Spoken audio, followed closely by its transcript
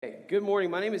Good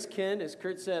morning. My name is Ken. As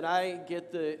Kurt said, I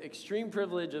get the extreme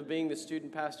privilege of being the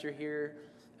student pastor here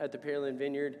at the Pearland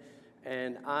Vineyard,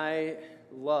 and I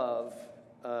love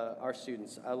our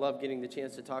students. I love getting the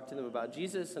chance to talk to them about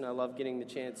Jesus, and I love getting the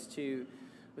chance to,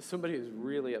 with somebody who's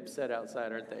really upset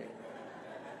outside, aren't they?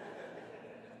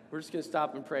 We're just going to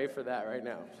stop and pray for that right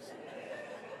now.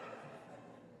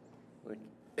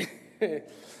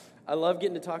 I love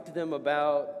getting to talk to them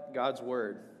about God's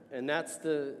Word, and that's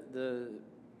the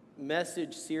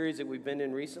message series that we've been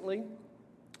in recently,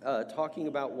 talking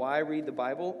about why read the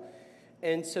Bible.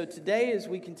 And so today, as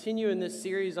we continue in this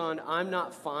series on I'm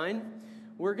Not Fine,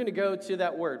 we're going to go to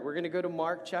that word. We're going to go to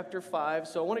Mark chapter 5.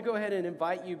 So I want to go ahead and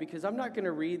invite you, because I'm not going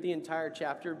to read the entire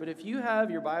chapter, but if you have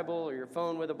your Bible or your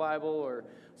phone with a Bible or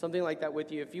something like that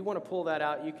with you, if you want to pull that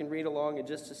out, you can read along in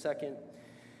just a second.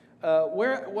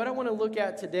 What I want to look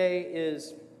at today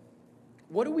is,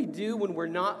 what do we do when we're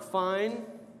not fine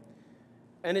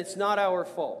and it's not our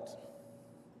fault?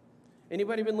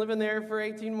 Anybody been living there for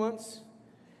 18 months?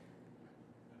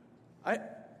 I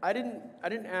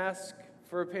didn't ask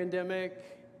for a pandemic.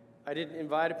 I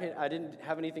didn't I didn't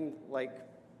have anything like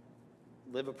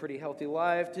live a pretty healthy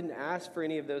life. Didn't ask for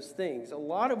any of those things. A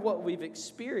lot of what we've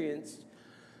experienced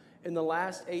in the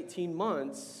last 18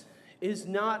 months is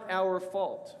not our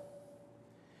fault.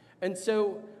 And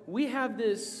so we have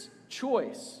this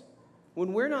choice.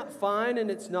 When we're not fine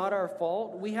and it's not our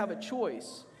fault, we have a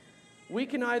choice. We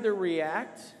can either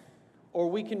react or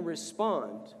we can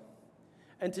respond.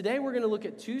 And today we're going to look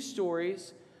at two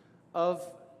stories of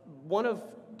one of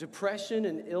depression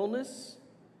and illness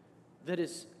that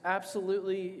is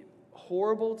absolutely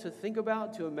horrible to think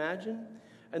about, to imagine.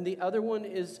 And the other one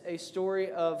is a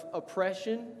story of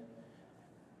oppression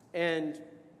and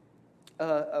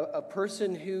a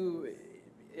person who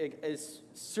is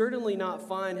certainly not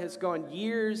fine, has gone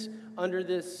years under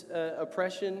this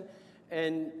oppression,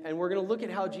 and we're going to look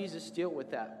at how Jesus dealt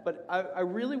with that. But I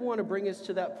really want to bring us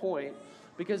to that point,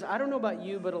 because I don't know about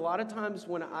you, but a lot of times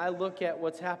when I look at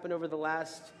what's happened over the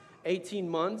last 18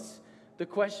 months, the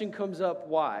question comes up,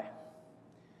 why?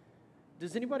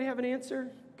 Does anybody have an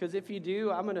answer? Because if you do,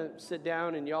 I'm going to sit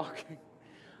down and y'all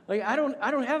can, I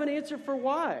don't have an answer for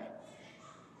why.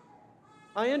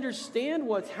 I understand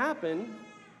what's happened,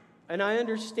 and I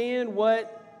understand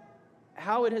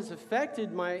how it has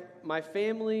affected my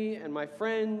family and my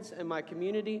friends and my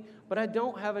community, but I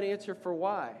don't have an answer for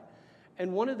why.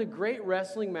 And one of the great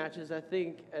wrestling matches, I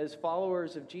think, as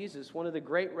followers of Jesus, one of the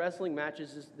great wrestling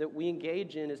matches that we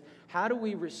engage in is, how do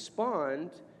we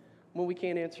respond when we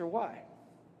can't answer why?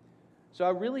 So I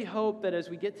really hope that as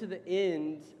we get to the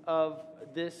end of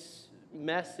this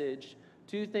message,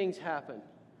 two things happen.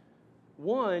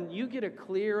 One, you get a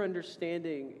clear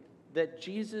understanding that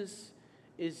Jesus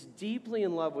is deeply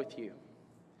in love with you,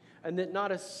 and that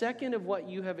not a second of what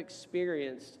you have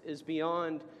experienced is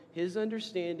beyond his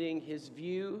understanding, his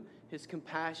view, his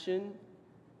compassion,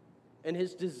 and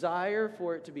his desire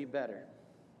for it to be better.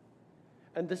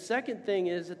 And the second thing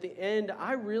is, at the end,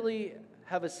 I really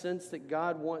have a sense that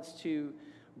God wants to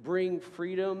bring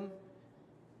freedom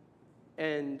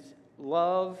and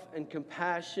love and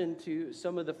compassion to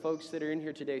some of the folks that are in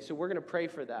here today. So we're going to pray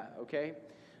for that, okay?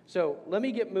 So let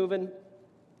me get moving.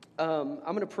 I'm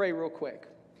going to pray real quick.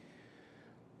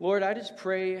 Lord, I just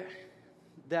pray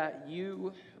that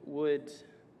you would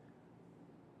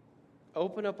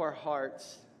open up our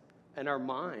hearts and our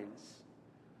minds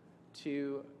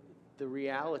to the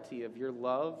reality of your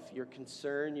love, your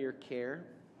concern, your care.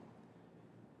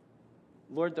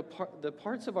 Lord, the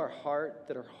parts of our heart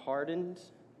that are hardened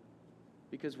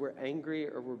because we're angry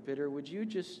or we're bitter, would you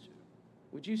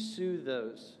soothe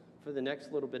those for the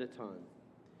next little bit of time?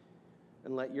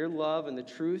 And let your love and the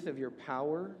truth of your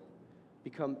power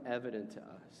become evident to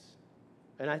us.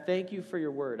 And I thank you for your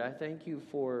word. I thank you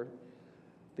for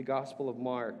the Gospel of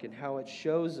Mark and how it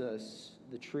shows us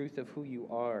the truth of who you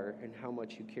are and how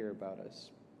much you care about us.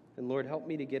 And Lord, help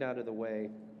me to get out of the way.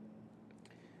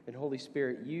 And Holy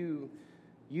Spirit, you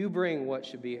bring what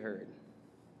should be heard.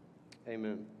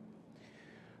 Amen.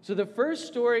 So the first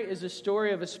story is a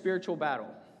story of a spiritual battle.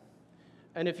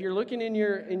 And if you're looking in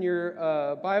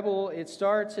your Bible, it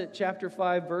starts at chapter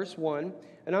 5, verse 1.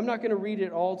 And I'm not going to read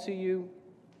it all to you,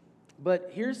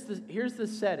 but here's the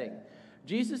setting.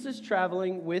 Jesus is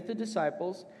traveling with the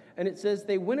disciples, and it says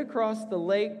they went across the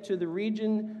lake to the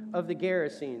region of the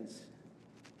Gerasenes.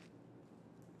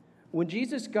 When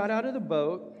Jesus got out of the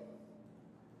boat,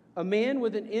 a man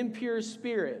with an impure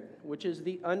spirit, which is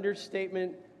the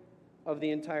understatement of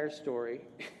the entire story,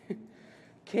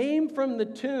 came from the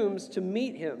tombs to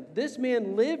meet him. This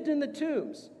man lived in the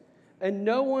tombs, and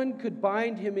no one could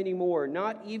bind him anymore,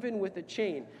 not even with a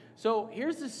chain. So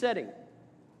here's the setting.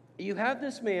 You have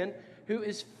this man who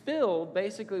is filled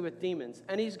basically with demons,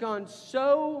 and he's gone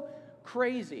so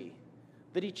crazy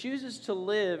that he chooses to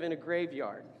live in a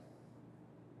graveyard.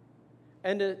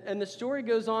 And the story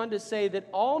goes on to say that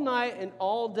all night and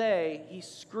all day he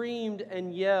screamed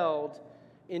and yelled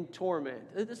in torment.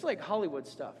 It's like Hollywood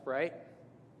stuff, right?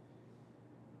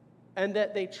 And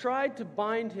that they tried to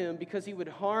bind him because he would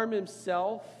harm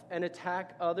himself and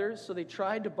attack others. So they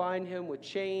tried to bind him with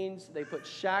chains. They put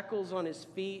shackles on his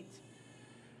feet.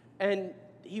 And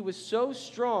he was so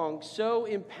strong, so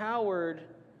empowered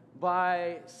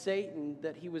by Satan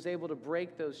that he was able to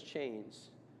break those chains.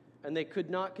 And they could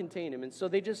not contain him. And so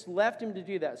they just left him to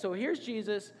do that. So here's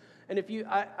Jesus. And if you,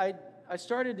 I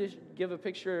started to give a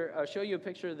picture, show you a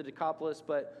picture of the Decapolis,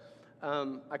 but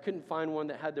I couldn't find one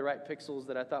that had the right pixels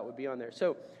that I thought would be on there.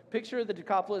 So picture of the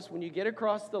Decapolis. When you get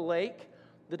across the lake,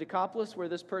 the Decapolis where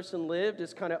this person lived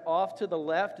is kind of off to the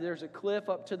left. There's a cliff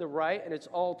up to the right, and it's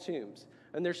all tombs.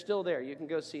 And they're still there. You can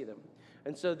go see them.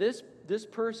 And so this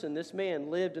person, this man,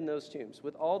 lived in those tombs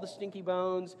with all the stinky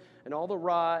bones and all the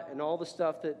rot and all the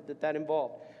stuff that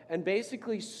involved. And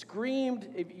basically screamed,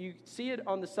 if you see it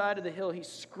on the side of the hill, he's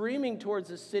screaming towards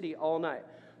the city all night.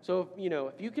 So,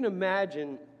 if you can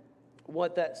imagine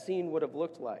what that scene would have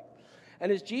looked like.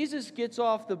 And as Jesus gets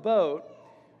off the boat,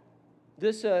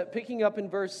 this picking up in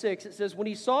verse 6, it says, when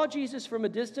he saw Jesus from a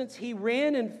distance, he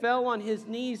ran and fell on his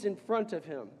knees in front of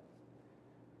him.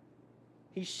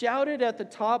 He shouted at the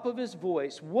top of his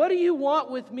voice, "What do you want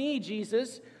with me,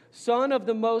 Jesus, Son of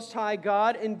the Most High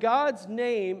God? In God's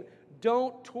name,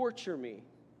 don't torture me."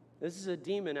 This is a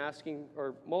demon asking,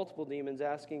 or multiple demons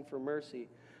asking for mercy.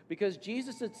 Because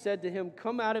Jesus had said to him,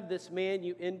 "Come out of this man,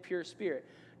 you impure spirit."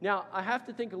 Now, I have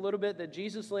to think a little bit that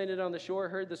Jesus landed on the shore,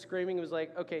 heard the screaming, and was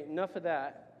like, okay, enough of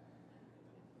that.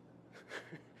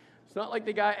 It's not like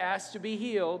the guy asked to be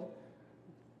healed.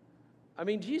 I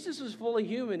mean, Jesus was fully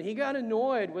human. He got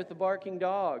annoyed with the barking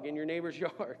dog in your neighbor's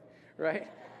yard, right?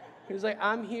 He was like,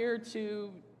 I'm here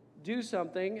to do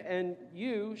something, and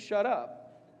you shut up.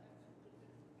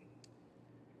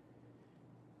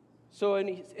 So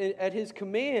at his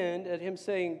command, at him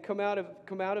saying, come out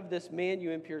of this man,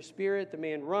 you impure spirit, the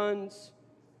man runs.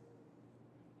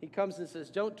 He comes and says,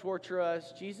 don't torture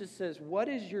us. Jesus says, what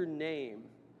is your name?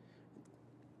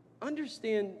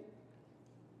 Understand,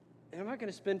 and I'm not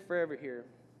going to spend forever here,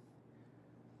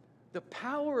 the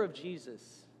power of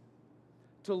Jesus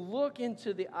to look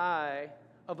into the eye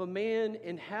of a man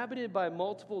inhabited by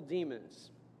multiple demons.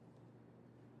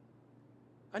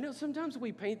 I know sometimes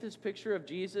we paint this picture of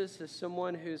Jesus as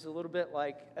someone who's a little bit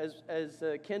like, as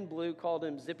Ken Blue called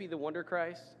him, Zippy the Wonder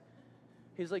Christ.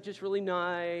 He's like just really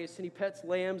nice, and he pets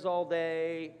lambs all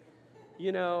day,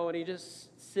 and he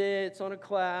just sits on a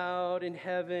cloud in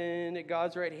heaven at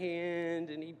God's right hand,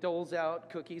 and he doles out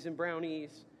cookies and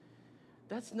brownies.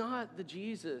 That's not the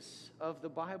Jesus of the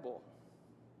Bible.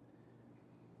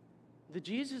 The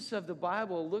Jesus of the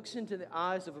Bible looks into the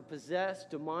eyes of a possessed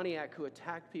demoniac who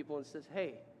attacked people and says,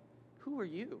 hey, who are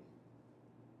you?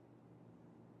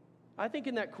 I think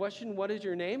in that question, what is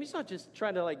your name? He's not just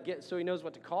trying to get so he knows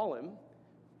what to call him.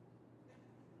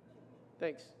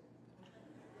 Thanks.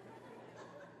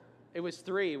 It was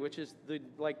 3, which is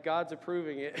God's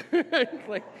approving it.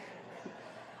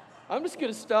 I'm just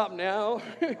going to stop now.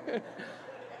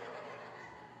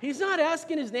 He's not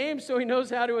asking his name so he knows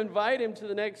how to invite him to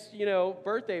the next,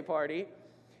 birthday party.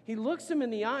 He looks him in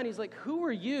the eye and he's like, who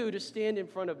are you to stand in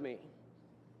front of me?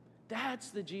 That's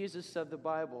the Jesus of the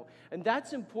Bible. And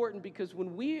that's important because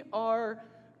when we are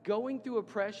going through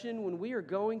oppression, when we are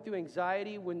going through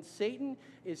anxiety, when Satan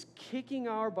is kicking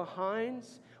our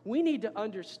behinds, we need to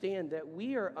understand that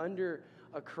we are under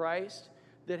a Christ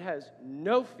that has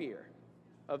no fear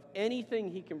of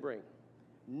anything he can bring.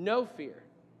 No fear.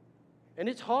 And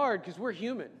it's hard because we're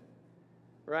human,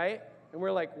 right? And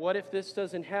we're like, what if this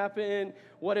doesn't happen?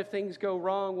 What if things go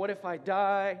wrong? What if I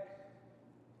die?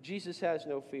 Jesus has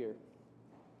no fear.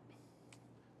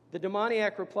 The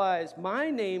demoniac replies,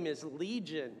 my name is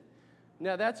Legion.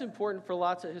 Now that's important for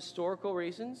lots of historical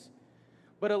reasons.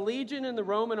 But a legion in the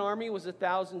Roman army was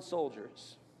 1,000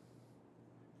 soldiers.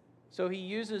 So he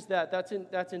uses that.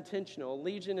 That's intentional. A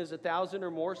legion is 1,000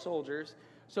 or more soldiers.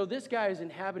 So this guy is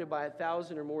inhabited by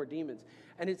 1,000 or more demons.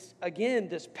 And it's, again,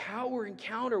 this power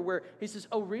encounter where he says,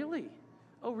 oh, really?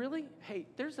 Oh, really? Hey,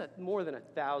 there's more than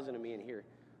 1,000 of me in here.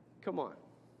 Come on.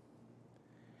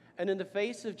 And in the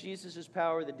face of Jesus'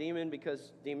 power, the demon,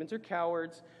 because demons are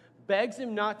cowards, begs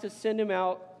him not to send him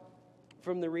out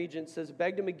from the region,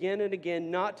 begged him again and again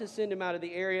not to send him out of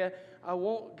the area. I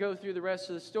won't go through the rest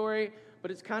of the story,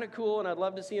 but it's kind of cool, and I'd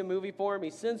love to see a movie for him. He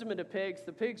sends them into pigs.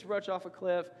 The pigs rush off a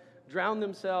cliff, drown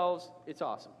themselves. It's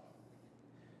awesome.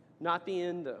 Not the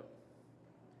end, though.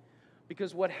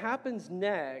 Because what happens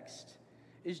next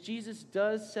is Jesus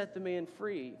does set the man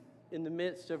free in the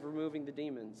midst of removing the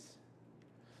demons.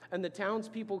 And the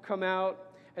townspeople come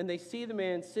out, and they see the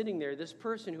man sitting there, this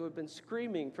person who had been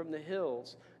screaming from the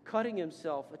hills, cutting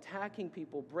himself, attacking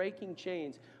people, breaking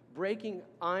chains, breaking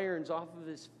irons off of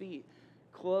his feet,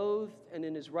 clothed and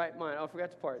in his right mind. Oh, I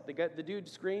forgot the part. The dude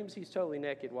screams, he's totally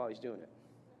naked while he's doing it.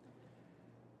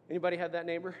 Anybody have that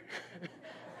neighbor?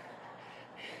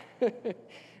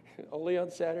 Only on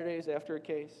Saturdays after a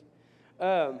case.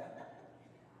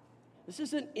 This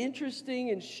is an interesting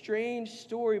and strange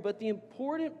story, but the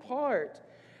important part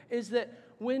is that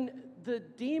when the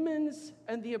demons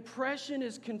and the oppression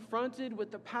is confronted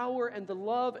with the power and the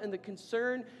love and the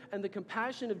concern and the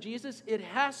compassion of Jesus, it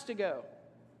has to go.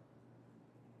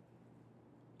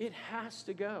 It has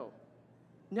to go.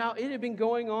 Now, it had been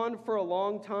going on for a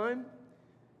long time.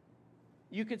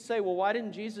 You could say, well, why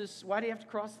did he have to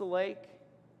cross the lake?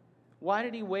 Why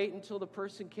did he wait until the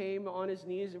person came on his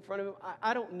knees in front of him?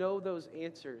 I don't know those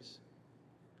answers.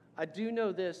 I do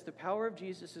know this: the power of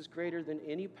Jesus is greater than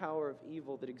any power of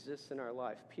evil that exists in our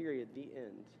life. Period. The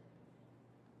end.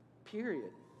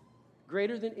 Period.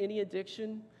 Greater than any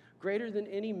addiction, greater than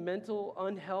any mental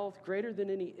unhealth, greater than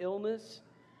any illness.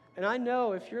 And I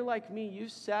know if you're like me, you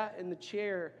sat in the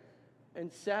chair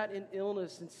and sat in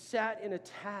illness and sat in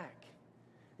attack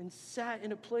and sat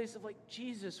in a place of like,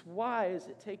 Jesus, why is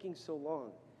it taking so long?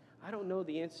 I don't know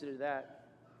the answer to that,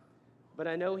 but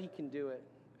I know he can do it,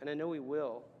 and I know he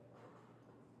will.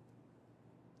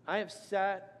 I have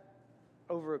sat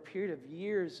over a period of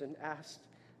years and asked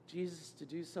Jesus to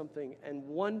do something and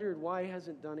wondered why he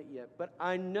hasn't done it yet. But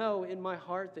I know in my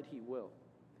heart that he will.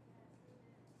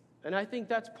 And I think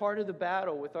that's part of the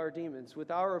battle with our demons,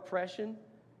 with our oppression.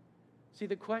 See,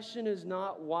 the question is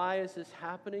not why is this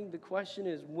happening? The question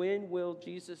is, when will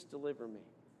Jesus deliver me?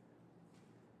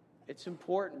 It's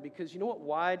important because you know what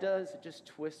why does? It just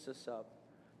twists us up,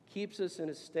 keeps us in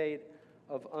a state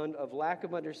of lack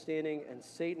of understanding, and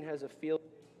Satan has a field.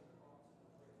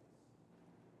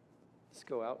 Let's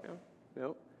go out now.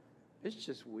 No, it's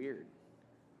just weird.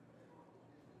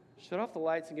 Shut off the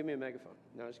lights and give me a megaphone.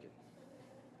 No, just kidding.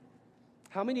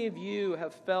 How many of you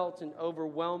have felt an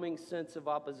overwhelming sense of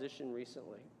opposition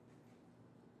recently?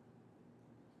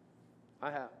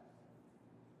 I have.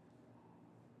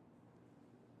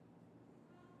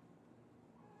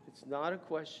 It's not a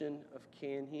question of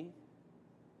can he.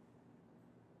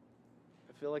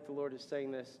 I feel like the Lord is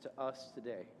saying this to us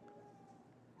today.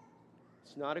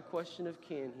 It's not a question of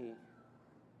can he.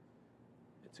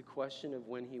 It's a question of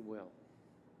when he will.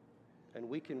 And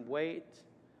we can wait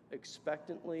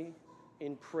expectantly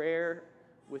in prayer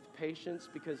with patience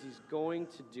because he's going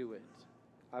to do it.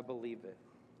 I believe it.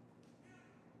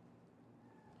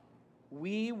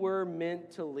 We were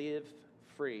meant to live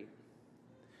free.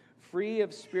 Free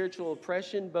of spiritual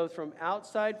oppression, both from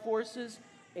outside forces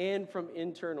and from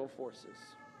internal forces.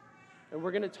 And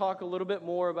we're going to talk a little bit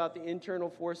more about the internal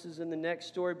forces in the next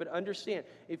story, but understand,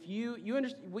 if you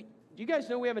understand, do you guys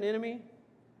know we have an enemy?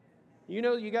 You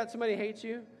know you got somebody who hates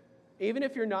you? Even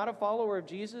if you're not a follower of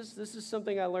Jesus, this is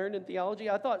something I learned in theology.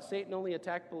 I thought Satan only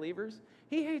attacked believers.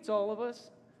 He hates all of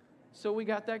us, so we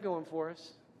got that going for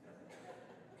us.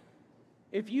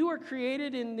 If you are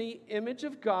created in the image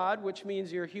of God, which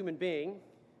means you're a human being,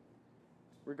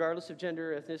 regardless of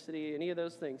gender, ethnicity, any of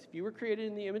those things, if you were created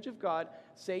in the image of God,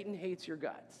 Satan hates your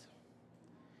guts.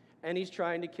 And he's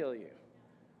trying to kill you.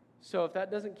 So if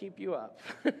that doesn't keep you up...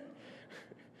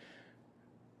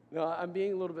 No, I'm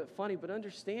being a little bit funny, but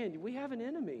understand, we have an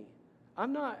enemy.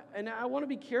 I'm not, and I want to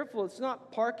be careful. It's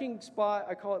not parking spot.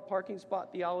 I call it parking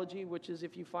spot theology, which is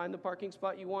if you find the parking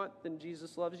spot you want, then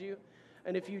Jesus loves you.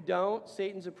 And if you don't,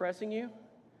 Satan's oppressing you.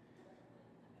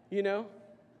 You know?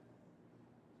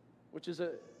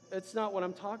 It's not what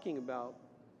I'm talking about.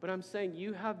 But I'm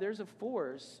saying there's a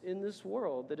force in this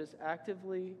world that is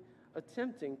actively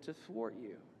attempting to thwart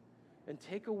you and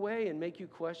take away and make you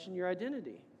question your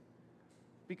identity.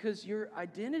 Because your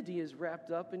identity is wrapped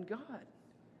up in God.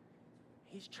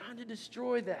 He's trying to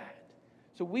destroy that.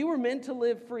 So we were meant to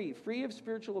live free of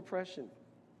spiritual oppression.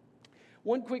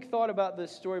 One quick thought about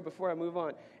this story before I move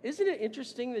on. Isn't it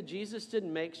interesting that Jesus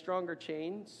didn't make stronger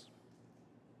chains?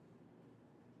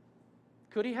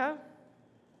 Could he have?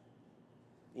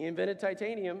 He invented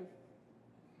titanium.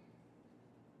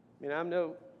 I mean, I'm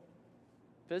no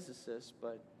physicist,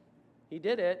 but he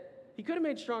did it. He could have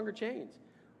made stronger chains.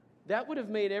 That would have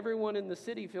made everyone in the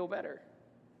city feel better.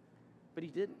 But he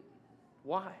didn't.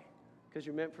 Why? because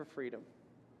you're meant for freedom.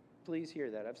 Please hear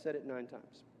that. I've said it 9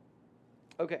 times.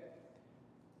 Okay.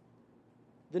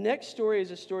 The next story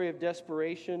is a story of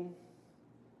desperation.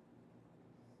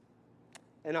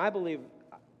 And I believe,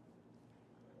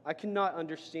 I cannot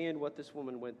understand what this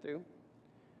woman went through,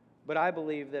 but I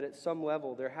believe that at some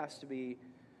level there has to be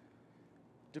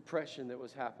depression that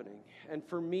was happening. And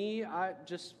for me, I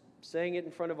just saying it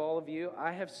in front of all of you,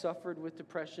 I have suffered with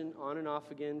depression on and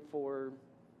off again for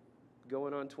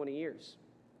going on 20 years.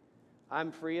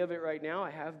 I'm free of it right now. I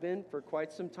have been for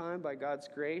quite some time by God's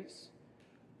grace.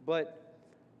 But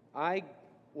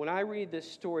when I read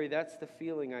this story, that's the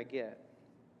feeling I get.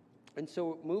 And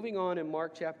so moving on in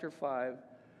Mark chapter 5,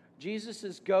 Jesus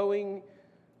is going,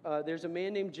 there's a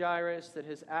man named Jairus that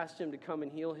has asked him to come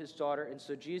and heal his daughter, and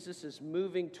so Jesus is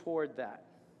moving toward that.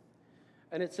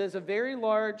 And it says a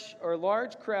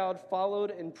large crowd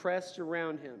followed and pressed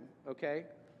around him, okay?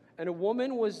 And a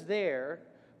woman was there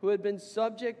who had been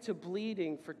subject to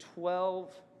bleeding for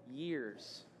 12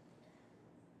 years.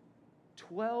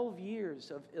 12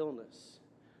 years of illness.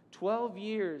 12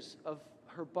 years of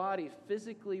her body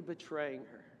physically betraying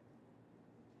her.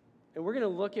 And we're going to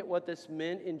look at what this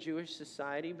meant in Jewish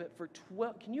society, but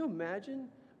can you imagine?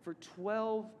 For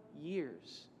 12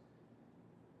 years.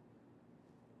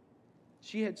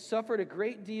 She had suffered a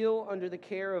great deal under the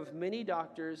care of many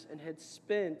doctors and had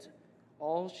spent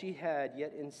all she had,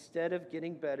 yet instead of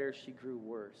getting better, she grew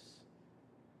worse.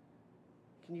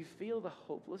 Can you feel the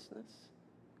hopelessness?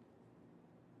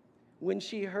 When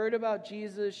she heard about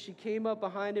Jesus, she came up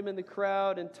behind him in the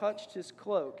crowd and touched his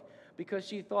cloak because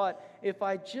she thought, if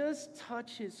I just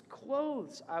touch his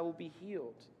clothes, I will be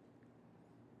healed.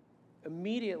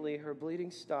 Immediately, her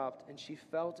bleeding stopped, and she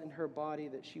felt in her body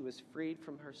that she was freed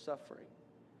from her suffering.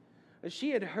 And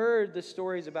she had heard the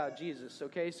stories about Jesus,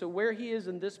 okay? So where he is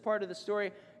in this part of the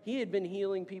story, he had been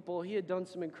healing people. He had done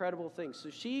some incredible things. So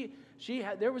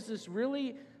there was this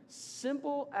really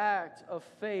simple act of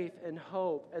faith and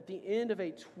hope at the end of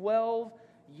a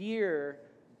 12-year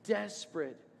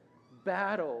desperate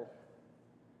battle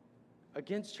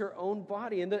against her own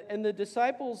body. And the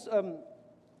disciples,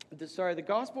 the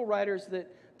gospel writers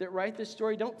that write this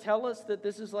story don't tell us that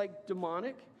this is like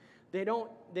demonic. They don't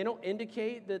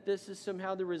indicate that this is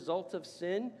somehow the result of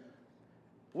sin.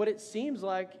 What it seems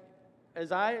like,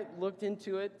 as I looked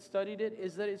into it, studied it,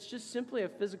 is that it's just simply a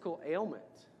physical ailment,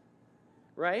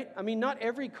 right? I mean, not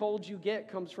every cold you get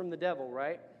comes from the devil,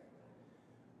 right?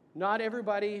 Not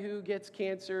everybody who gets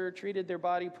cancer treated their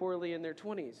body poorly in their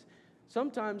 20s.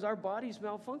 Sometimes our bodies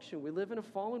malfunction. We live in a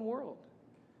fallen world.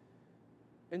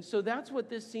 And so that's what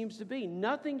this seems to be.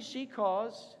 Nothing she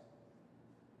caused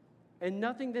and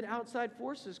nothing that outside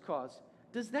forces caused.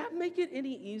 Does that make it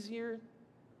any easier?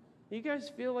 You guys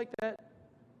feel like that?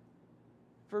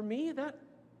 For me,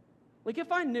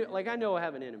 if I knew, I know I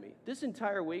have an enemy. This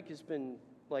entire week has been,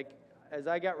 as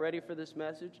I got ready for this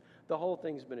message, the whole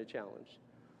thing's been a challenge.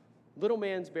 Little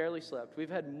man's barely slept. We've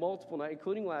had multiple nights,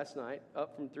 including last night,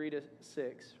 up from 3 to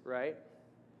 6, right?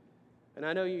 And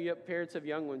I know you parents of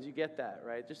young ones, you get that,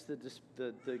 right? Just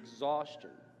the exhaustion.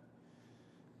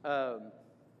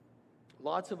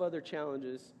 Lots of other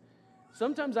challenges.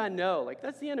 Sometimes I know,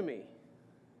 that's the enemy.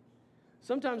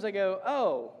 Sometimes I go,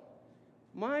 oh,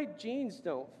 my jeans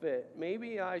don't fit.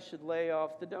 Maybe I should lay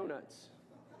off the donuts.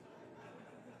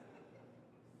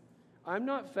 I'm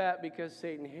not fat because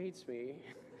Satan hates me.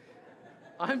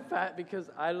 I'm fat because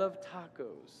I love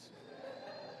tacos.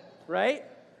 Right?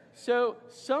 So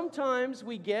sometimes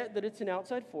we get that it's an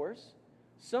outside force.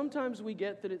 Sometimes we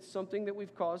get that it's something that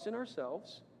we've caused in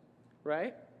ourselves.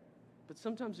 Right? But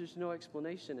sometimes there's no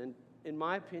explanation. And in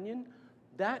my opinion,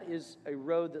 that is a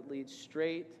road that leads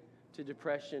straight to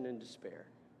depression and despair.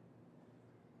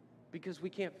 Because we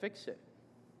can't fix it.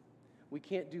 We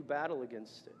can't do battle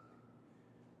against it.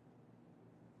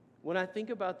 When I think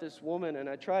about this woman and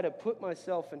I try to put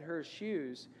myself in her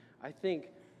shoes, I think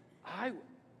I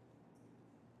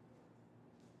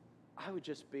would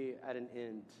just be at an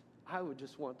end. I would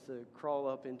just want to crawl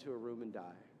up into a room and die.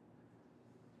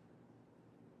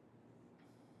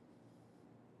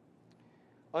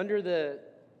 Under the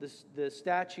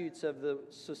statutes of the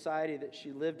society that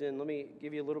she lived in, let me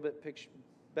give you a little bit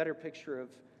better picture of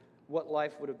what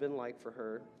life would have been like for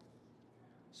her.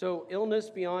 So illness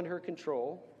beyond her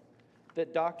control,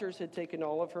 that doctors had taken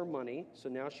all of her money, so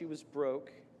now she was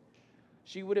broke.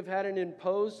 She would have had an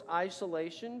imposed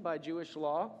isolation by Jewish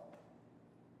law,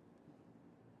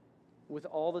 with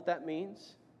all that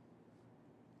means.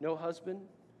 No husband,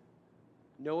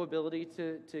 no ability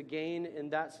to gain in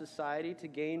that society, to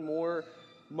gain more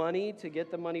money, to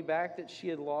get the money back that she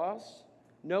had lost.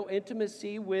 No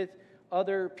intimacy with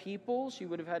other people. She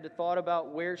would have had to thought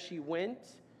about where she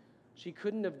went. She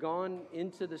couldn't have gone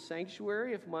into the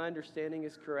sanctuary, if my understanding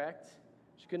is correct.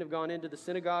 She couldn't have gone into the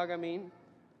synagogue,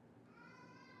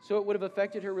 So it would have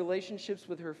affected her relationships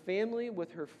with her family,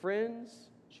 with her friends.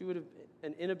 She would have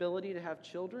an inability to have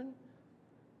children.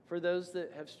 For those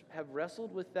that have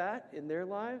wrestled with that in their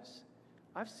lives,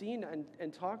 I've seen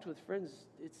and talked with friends,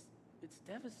 it's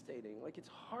devastating. Like, it's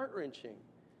heart-wrenching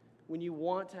when you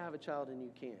want to have a child and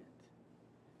you can't.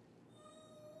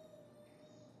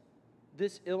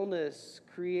 This illness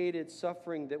created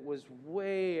suffering that was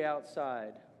way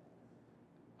outside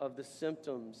of the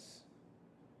symptoms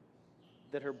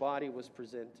that her body was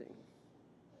presenting.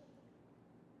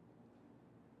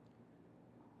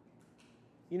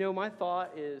 You know, my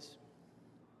thought is,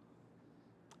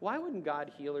 why wouldn't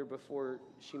God heal her before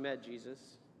she met Jesus?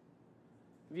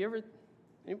 Have you ever?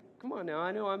 Come on now.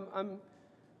 I know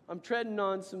I'm treading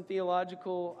on some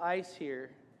theological ice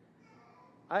here.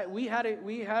 We had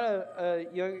a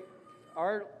young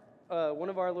one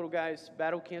of our little guys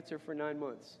battled cancer for 9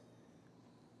 months.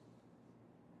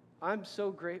 I'm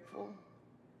so grateful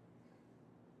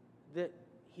that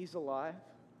he's alive.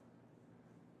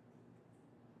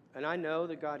 And I know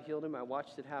that God healed him. I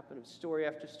watched it happen, of story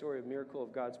after story of miracle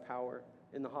of God's power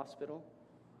in the hospital.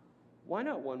 Why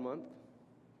not 1 month?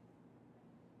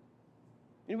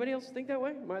 Anybody else think that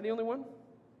way? Am I the only one?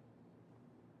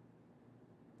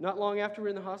 Not long after we were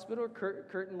in the hospital,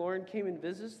 Kurt and Lauren came and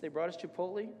visited us. They brought us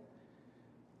Chipotle,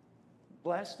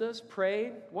 blessed us,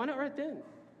 prayed. Why not right then?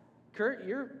 Kurt,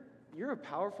 you're a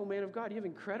powerful man of God. You have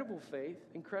incredible faith,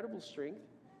 incredible strength.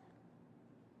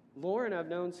 Lauren, I've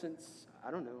known since,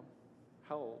 I don't know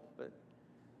how old, but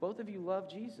both of you love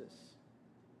Jesus.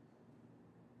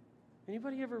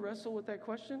 Anybody ever wrestle with that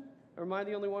question? Or am I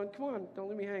the only one? Come on, don't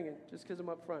leave me hanging just because I'm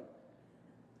up front.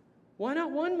 Why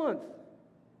not 1 month?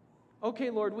 Okay,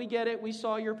 Lord, we get it. We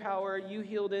saw your power. You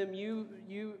healed him.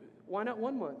 Why not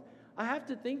 1 month? I have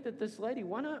to think that this lady,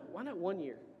 why not 1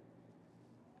 year?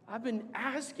 I've been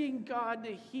asking God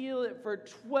to heal it for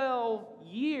 12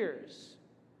 years.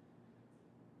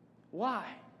 Why?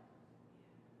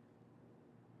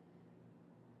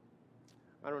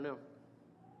 I don't know.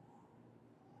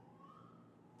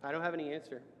 I don't have any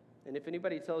answer. And if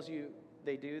anybody tells you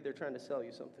they do, they're trying to sell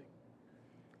you something.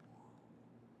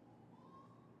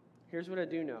 Here's what I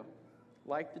do know.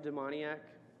 Like the demoniac,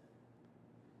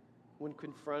 when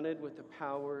confronted with the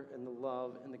power and the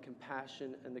love and the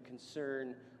compassion and the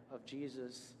concern of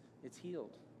Jesus, it's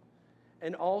healed.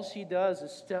 And all she does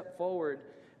is step forward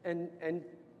and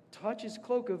touch his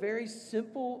cloak, a very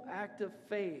simple act of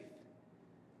faith.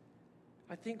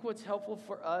 I think what's helpful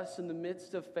for us in the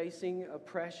midst of facing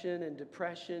oppression and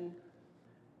depression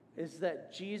is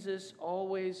that Jesus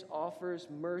always offers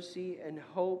mercy and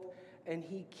hope, and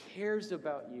he cares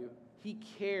about you. He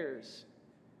cares.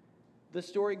 The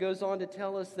story goes on to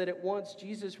tell us that at once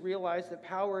Jesus realized that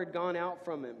power had gone out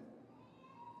from him.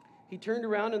 He turned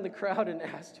around in the crowd and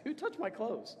asked, "Who touched my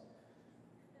clothes?"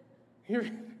 Who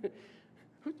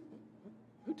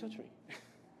touched me?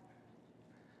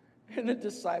 And the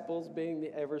disciples, being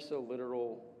the ever so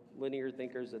literal, linear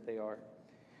thinkers that they are,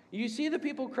 "You see the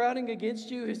people crowding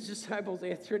against you?" His disciples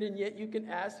answered, "And yet you can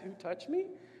ask, 'Who touched me?'"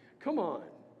 Come on,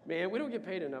 man, we don't get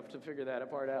paid enough to figure that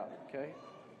part out, okay?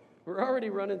 We're already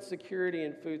running security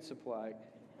and food supply.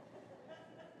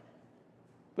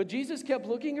 But Jesus kept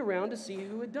looking around to see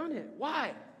who had done it.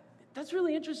 Why? That's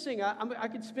really interesting. I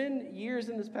could spend years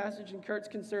in this passage, and Kurt's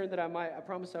concerned that I might. I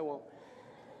promise I won't.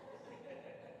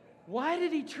 Why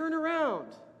did he turn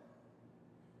around?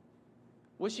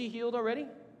 Was she healed already?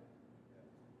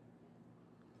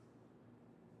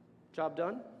 Job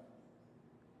done?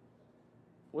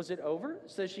 Was it over?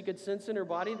 So she could sense in her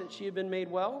body that she had been made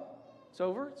well? It's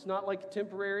over? It's not like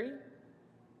temporary?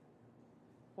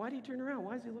 Why did he turn around?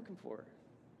 Why is he looking for her?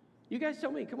 You guys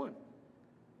tell me, come on.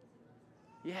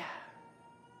 Yeah.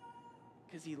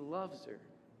 Because he loves her.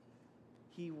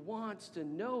 He wants to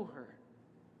know her.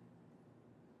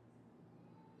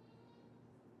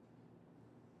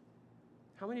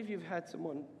 How many of you have had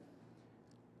someone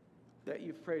that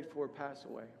you've prayed for pass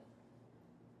away?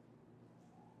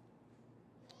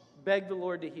 Beg the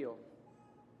Lord to heal.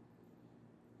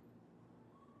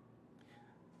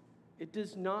 It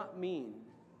does not mean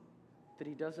that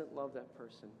he doesn't love that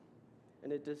person.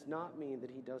 And it does not mean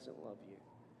that he doesn't love you.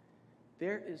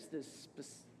 There is this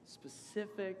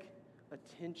specific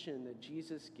attention that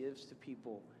Jesus gives to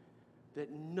people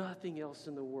that nothing else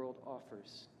in the world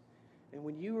offers. And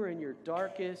when you are in your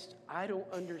darkest, I don't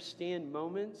understand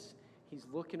moments, he's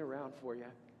looking around for you.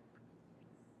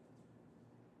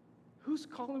 Who's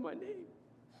calling my name?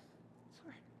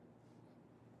 Sorry.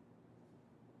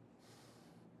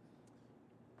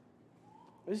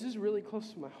 This is really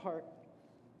close to my heart.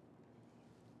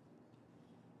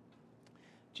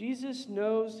 Jesus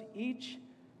knows each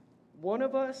one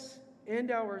of us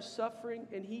and our suffering,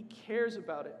 and he cares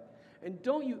about it. And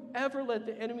don't you ever let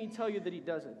the enemy tell you that he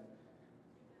doesn't.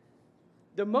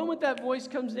 The moment that voice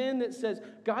comes in that says,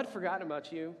 God forgot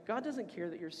about you, God doesn't care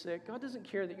that you're sick, God doesn't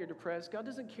care that you're depressed, God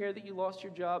doesn't care that you lost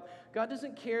your job, God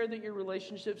doesn't care that your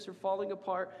relationships are falling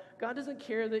apart, God doesn't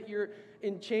care that you're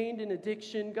enchained in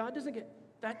addiction, God doesn't care.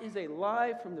 That is a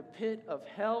lie from the pit of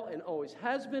hell and always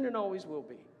has been and always will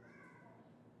be.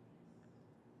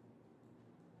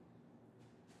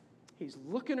 He's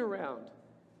looking around.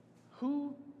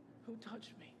 Who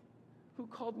touched me? Who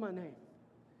called my name?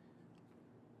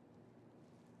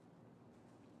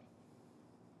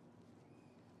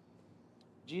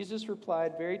 Jesus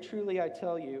replied, very truly I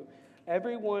tell you,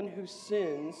 everyone who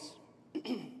sins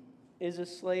is a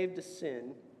slave to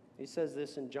sin. He says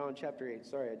this in John chapter 8.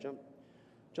 Sorry, I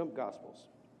jumped Gospels.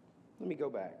 Let me go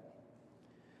back.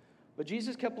 But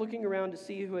Jesus kept looking around to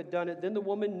see who had done it. Then the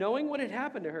woman, knowing what had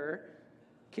happened to her,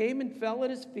 came and fell at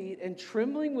his feet, and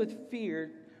trembling with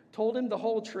fear, told him the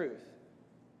whole truth.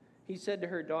 He said to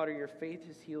her, daughter, your faith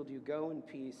has healed you. Go in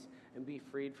peace and be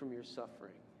freed from your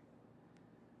suffering.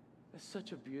 That's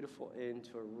such a beautiful end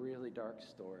to a really dark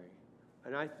story.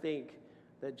 And I think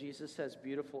that Jesus has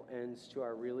beautiful ends to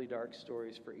our really dark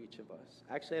stories for each of us.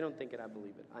 Actually, I don't think it, I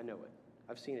believe it. I know it.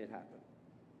 I've seen it happen.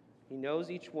 He knows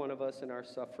each one of us in our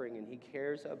suffering, and he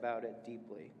cares about it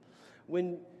deeply.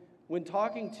 When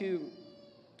talking to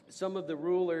some of the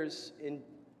rulers in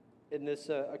this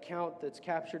account that's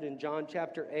captured in John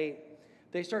chapter 8,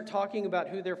 they start talking about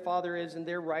who their father is and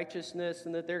their righteousness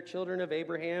and that they're children of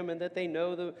Abraham and that they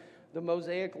know the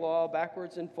Mosaic law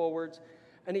backwards and forwards.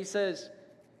 And he says,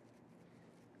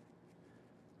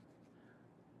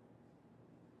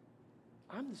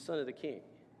 I'm the son of the king.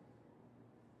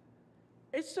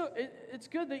 It's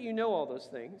good that you know all those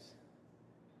things,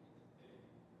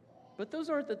 but those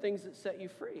aren't the things that set you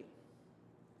free.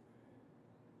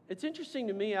 It's interesting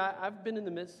to me, I've been in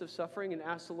the midst of suffering and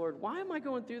asked the Lord, why am I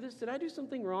going through this? Did I do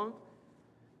something wrong?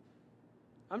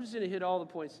 I'm just going to hit all the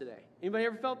points today. Anybody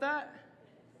ever felt that?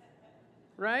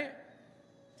 Right?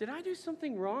 Did I do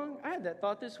something wrong? I had that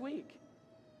thought this week.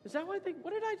 Is that what I think?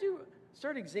 What did I do?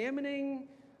 Start examining,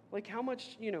 like how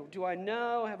much, do I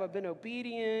know? Have I been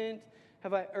obedient?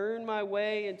 Have I earned my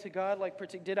way into God?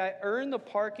 Did I earn the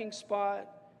parking spot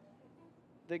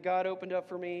that God opened up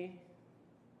for me?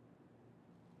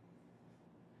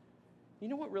 You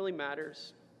know what really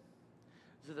matters?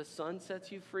 Is if the Son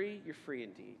sets you free, you're free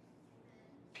indeed.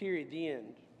 Period. The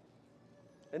end.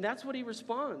 And that's what he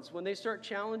responds. When they start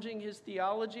challenging his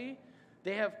theology,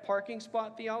 they have parking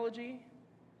spot theology.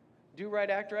 Do right,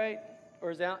 act right.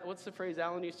 Or what's the phrase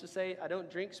Alan used to say? I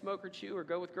don't drink, smoke, or chew, or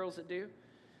go with girls that do.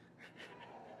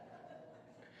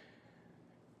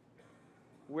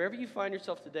 Wherever you find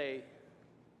yourself today,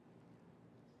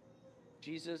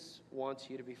 Jesus wants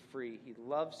you to be free. He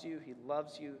loves you. He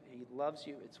loves you. He loves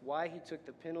you. It's why he took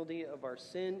the penalty of our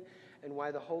sin and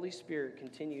why the Holy Spirit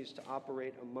continues to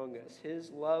operate among us. His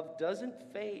love doesn't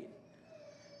fade.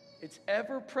 It's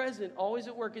ever present, always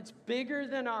at work. It's bigger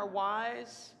than our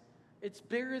whys. It's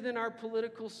bigger than our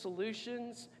political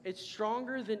solutions. It's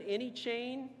stronger than any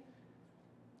chain.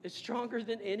 It's stronger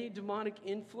than any demonic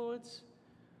influence.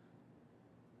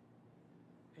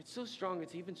 It's so strong,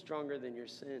 it's even stronger than your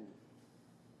sin.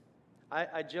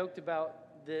 I joked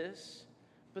about this,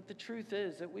 but the truth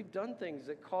is that we've done things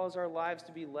that cause our lives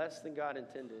to be less than God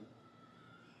intended.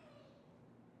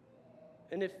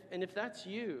 And if that's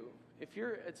you, if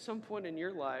you're at some point in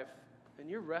your life and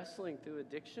you're wrestling through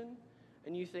addiction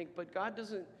and you think, but God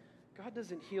doesn't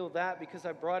heal that because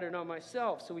I brought it on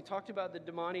myself. So we talked about the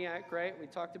demoniac, right? We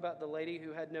talked about the lady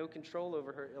who had no control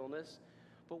over her illness.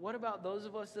 But what about those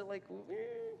of us that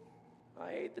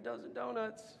I ate the dozen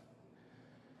donuts?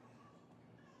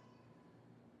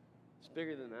 It's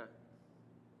bigger than that.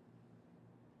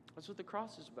 That's what the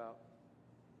cross is about.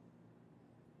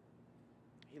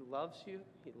 He loves you.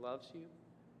 He loves you.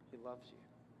 He loves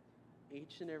you.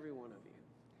 Each and every one of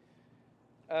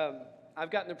you.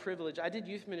 I've gotten the privilege. I did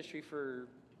youth ministry for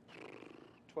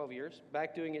 12 years.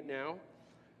 Back doing it now.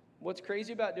 What's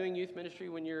crazy about doing youth ministry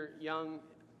when you're young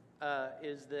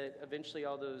is that eventually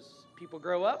all those people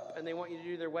grow up and they want you to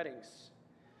do their weddings.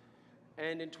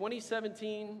 And in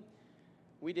 2017,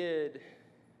 we did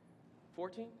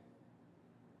 14?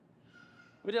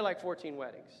 We did like 14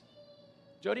 weddings.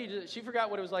 Jody, she forgot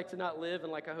what it was like to not live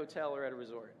in like a hotel or at a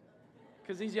resort.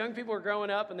 Because these young people are growing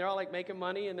up and they're all like making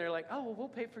money and they're like, oh, well, we'll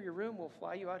pay for your room. We'll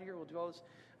fly you out here. We'll do all this.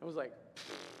 I was like,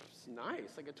 it's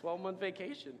nice, like a 12-month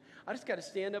vacation. I just got to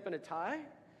stand up in a tie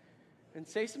and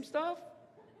say some stuff,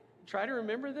 try to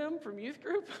remember them from youth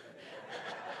group.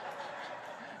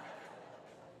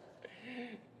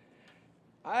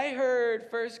 I heard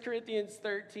 1 Corinthians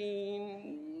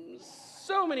 13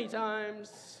 so many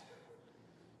times.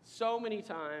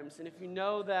 And if you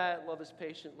know that, love is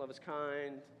patient, love is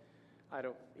kind.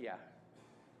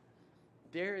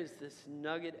 There is this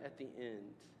nugget at the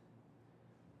end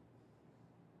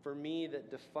for me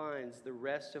that defines the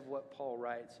rest of what Paul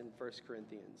writes in 1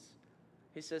 Corinthians.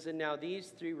 He says, and now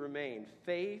these three remain,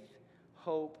 faith,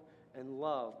 hope, and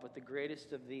love, but the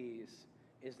greatest of these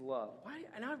is love. Why?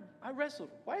 And I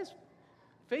wrestled. Why is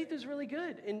faith is really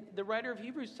good? And the writer of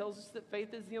Hebrews tells us that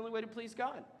faith is the only way to please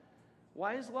God.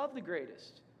 Why is love the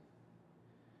greatest?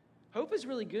 Hope is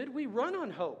really good. We run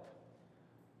on hope.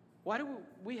 Why do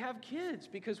we have kids?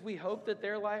 Because we hope that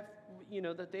their life,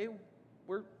 that they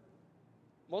were,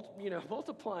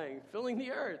 multiplying, filling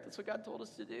the earth. That's what God told us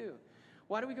to do.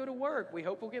 Why do we go to work? We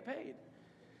hope we'll get paid.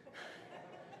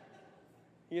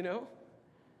 We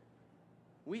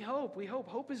hope.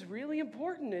 Hope is really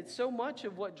important. It's so much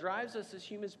of what drives us as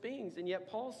human beings. And yet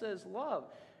Paul says love.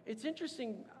 It's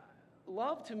interesting.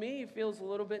 Love to me feels a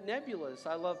little bit nebulous.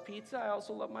 I love pizza. I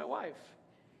also love my wife.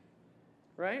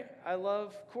 Right? I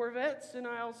love Corvettes and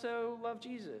I also love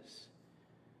Jesus.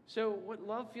 So what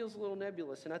love feels a little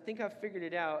nebulous. And I think I've figured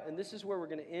it out. And this is where we're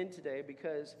going to end today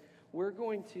because we're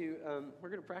going to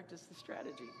practice the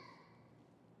strategy.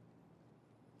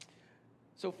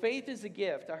 So faith is a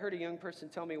gift. I heard a young person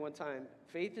tell me one time,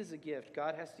 faith is a gift.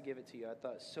 God has to give it to you. I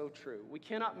thought, so true. We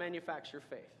cannot manufacture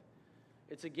faith.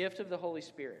 It's a gift of the Holy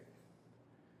Spirit.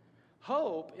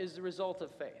 Hope is the result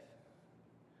of faith.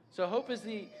 So hope is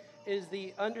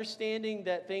the understanding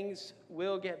that things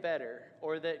will get better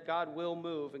or that God will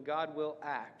move and God will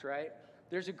act, right?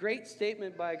 There's a great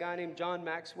statement by a guy named John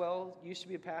Maxwell. Used to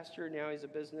be a pastor, now he's a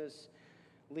business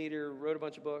leader, wrote a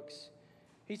bunch of books.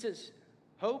 He says,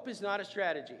 hope is not a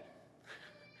strategy.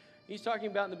 He's talking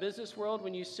about in the business world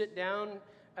when you sit down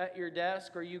at your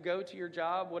desk or you go to your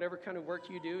job, whatever kind of work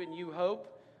you do, and you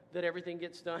hope that everything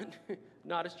gets done,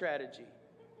 not a strategy.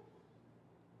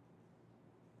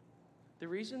 The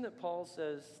reason that Paul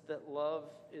says that love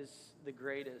is the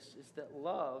greatest is that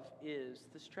love is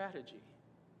the strategy.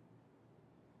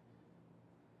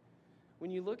 When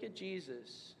you look at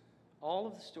Jesus, all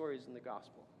of the stories in the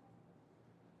gospel,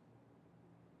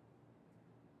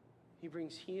 he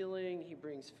brings healing, he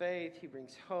brings faith, he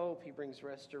brings hope, he brings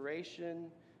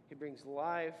restoration, he brings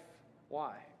life.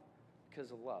 Why?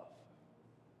 Because of love.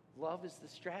 Love is the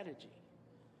strategy.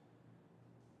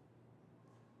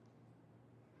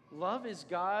 Love is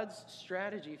God's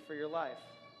strategy for your life.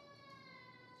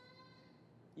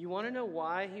 You want to know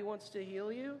why he wants to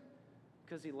heal you?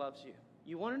 Because he loves you.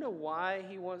 You want to know why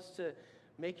he wants to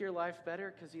make your life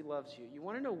better? Because he loves you. You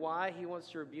want to know why he wants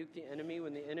to rebuke the enemy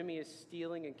when the enemy is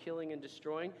stealing and killing and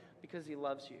destroying? Because he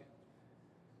loves you.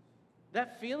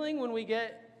 That feeling when we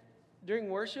get during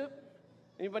worship,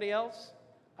 anybody else?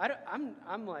 I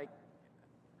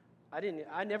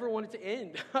never want it to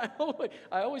end.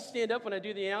 I always stand up when I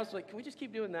do the announcement, like, can we just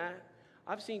keep doing that?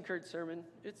 I've seen Kurt's sermon.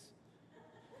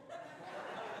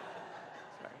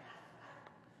 Sorry.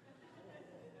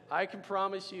 I can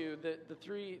promise you that the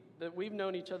three, that we've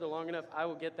known each other long enough, I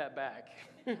will get that back.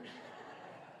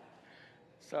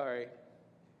 Sorry.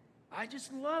 I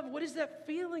just love, what is that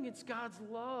feeling? It's God's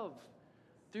love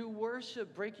through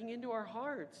worship breaking into our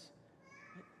hearts.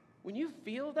 When you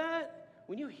feel that,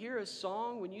 when you hear a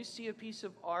song, when you see a piece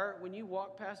of art, when you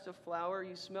walk past a flower,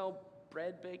 you smell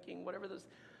bread baking, whatever those,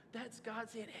 that's God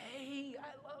saying, hey,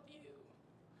 I love you.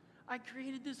 I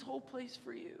created this whole place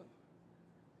for you.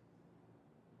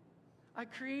 I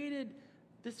created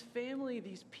this family,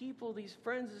 these people, these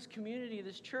friends, this community,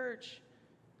 this church.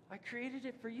 I created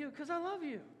it for you because I love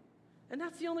you. And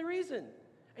that's the only reason.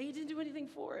 And you didn't do anything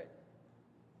for it.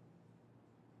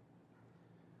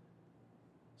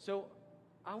 So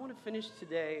I want to finish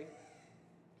today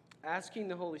asking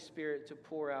the Holy Spirit to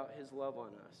pour out his love on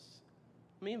us.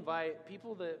 Let me invite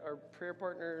people that are prayer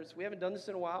partners. We haven't done this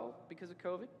in a while because of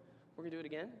COVID. We're going to do it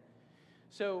again.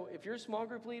 So if you're a small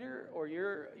group leader or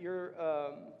you're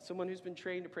someone who's been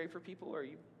trained to pray for people, or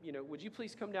would you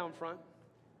please come down front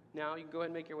now? You can go ahead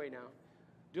and make your way now.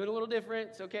 Doing a little different.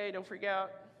 It's okay. Don't freak out.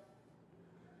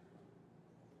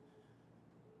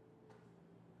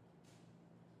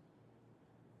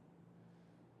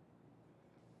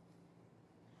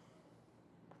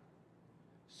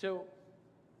 So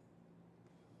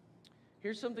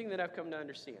here's something that I've come to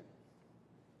understand.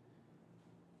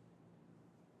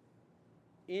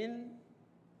 In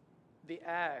the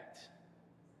act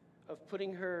of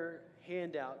putting her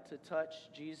hand out to touch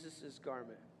Jesus'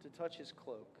 garment, to touch his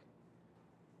cloak.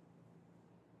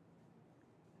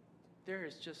 There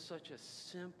is just such a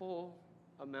simple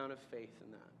amount of faith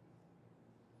in that.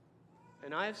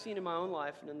 And I have seen in my own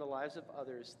life and in the lives of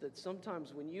others that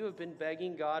sometimes when you have been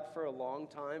begging God for a long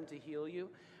time to heal you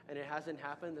and it hasn't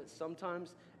happened, that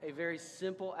sometimes a very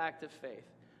simple act of faith,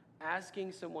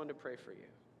 asking someone to pray for you.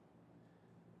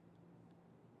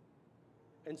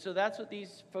 And so that's what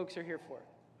these folks are here for,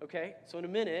 okay? So in a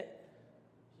minute,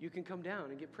 you can come down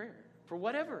and get prayer for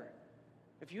whatever.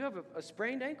 If you have a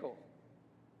sprained ankle,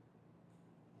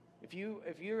 if you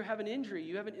have an injury,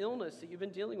 you have an illness that you've been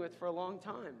dealing with for a long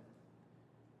time.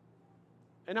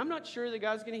 And I'm not sure that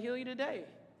God's going to heal you today.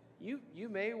 You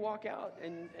may walk out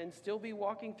and still be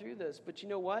walking through this. But you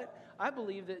know what? I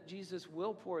believe that Jesus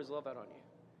will pour his love out on you.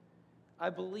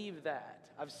 I believe that.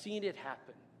 I've seen it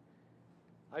happen.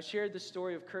 I shared the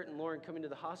story of Kurt and Lauren coming to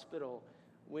the hospital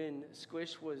when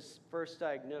Squish was first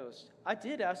diagnosed. I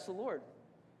did ask the Lord,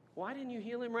 why didn't you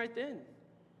heal him right then?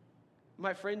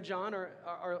 My friend John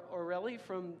Orelli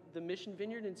from the Mission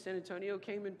Vineyard in San Antonio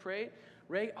came and prayed.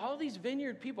 Ray, all these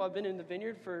vineyard people, I've been in the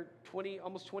vineyard for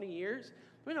almost 20 years.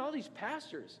 I mean, all these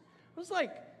pastors. It was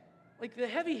like the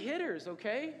heavy hitters,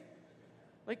 okay?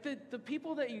 Like the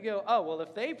people that you go, oh, well,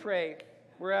 if they pray,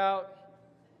 we're out,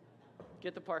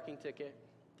 get the parking ticket.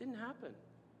 Didn't happen.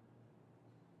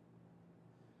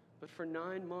 But for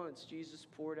 9 months, Jesus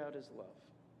poured out his love.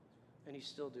 And he's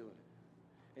still doing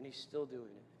it. And he's still doing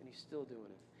it. And he's still doing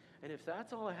it. And if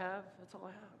that's all I have, that's all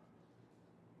I have.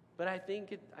 But I think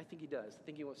he does. I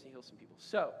think he wants to heal some people.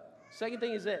 So, second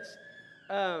thing is this.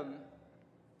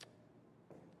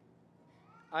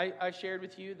 I shared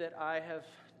with you that I have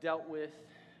dealt with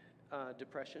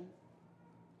depression.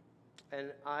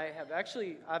 And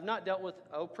I've not dealt with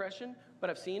oppression, but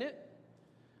I've seen it.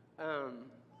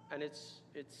 And it's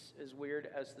as weird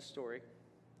as the story.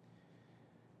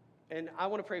 And I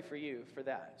want to pray for you for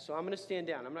that. So I'm going to stand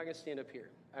down. I'm not going to stand up here.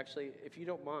 Actually, if you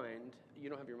don't mind, you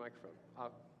don't have your microphone.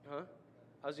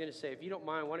 I was going to say, if you don't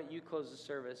mind, why don't you close the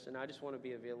service, and I just want to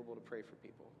be available to pray for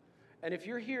people. And if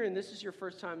you're here and this is your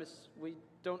first time, we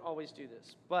don't always do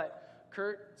this. But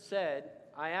Kurt said,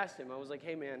 I asked him, I was like,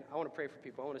 hey man, I want to pray for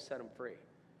people. I want to set them free.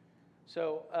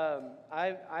 So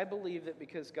I believe that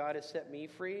because God has set me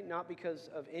free, not because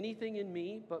of anything in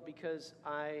me, but because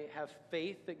I have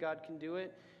faith that God can do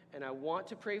it, and I want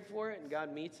to pray for it, and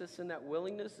God meets us in that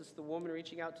willingness. It's the woman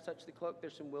reaching out to touch the cloak.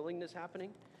 There's some willingness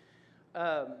happening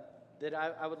that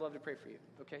I would love to pray for you.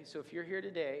 Okay, so if you're here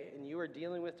today and you are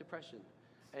dealing with depression,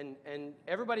 and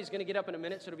everybody's going to get up in a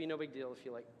minute, so it'll be no big deal if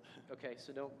you like. Okay,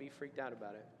 so don't be freaked out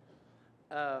about it.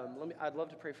 I'd love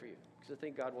to pray for you because I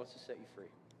think God wants to set you free.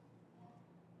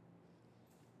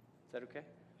 Is that okay?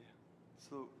 Yeah.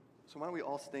 So why don't we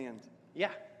all stand?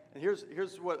 Yeah. And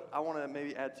here's what I want to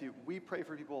maybe add to. We pray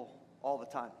for people all the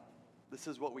time. This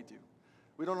is what we do.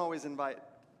 We don't always invite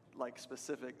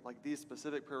these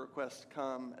specific prayer requests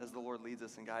come as the Lord leads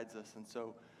us and guides us. And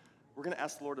so we're going to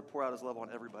ask the Lord to pour out his love on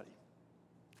everybody.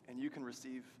 And you can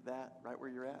receive that right where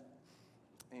you're at.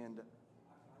 And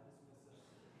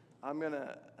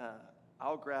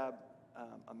I'll grab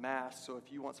a mask. So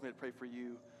if you want somebody to pray for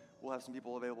you, we'll have some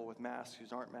people available with masks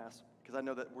who aren't masked, because I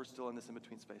know that we're still in this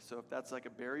in-between space. So if that's like a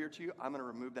barrier to you, I'm going to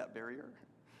remove that barrier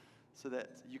so that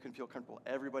you can feel comfortable.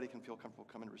 Everybody can feel comfortable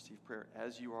coming to receive prayer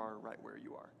as you are right where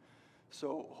you are.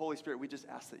 So Holy Spirit, we just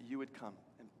ask that you would come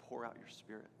and pour out your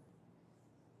Spirit.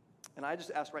 And I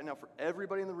just ask right now for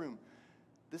everybody in the room,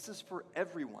 this is for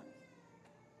everyone.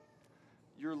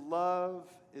 Your love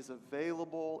is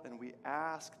available, and we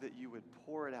ask that you would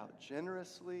pour it out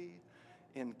generously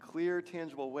in clear,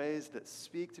 tangible ways that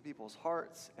speak to people's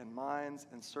hearts and minds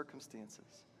and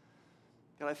circumstances.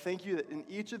 God, I thank you that in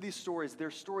each of these stories,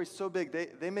 their stories so big,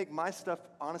 they make my stuff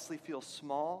honestly feel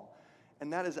small,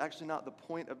 and that is actually not the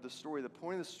point of the story. The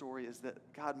point of the story is that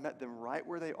God met them right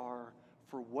where they are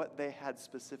for what they had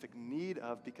specific need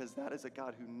of, because that is a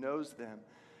God who knows them.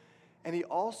 And he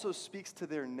also speaks to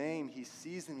their name. He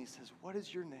sees them. He says, what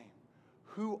is your name?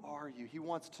 Who are you? He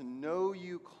wants to know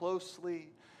you closely.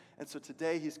 And so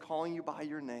today he's calling you by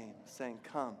your name, saying,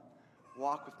 come,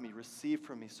 walk with me, receive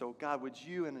from me. So God, would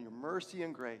you in your mercy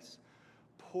and grace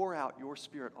pour out your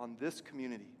Spirit on this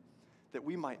community, that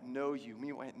we might know you,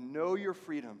 we might know your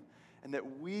freedom, and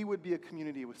that we would be a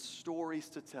community with stories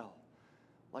to tell,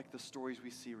 like the stories we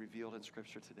see revealed in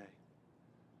Scripture today.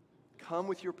 Come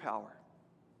with your power.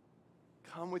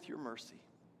 Come with your mercy.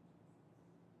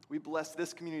 We bless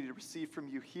this community to receive from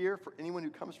you here for anyone who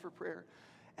comes for prayer.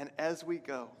 And as we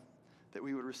go, that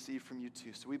we would receive from you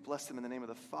too. So we bless them in the name of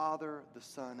the Father, the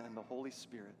Son, and the Holy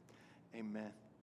Spirit. Amen.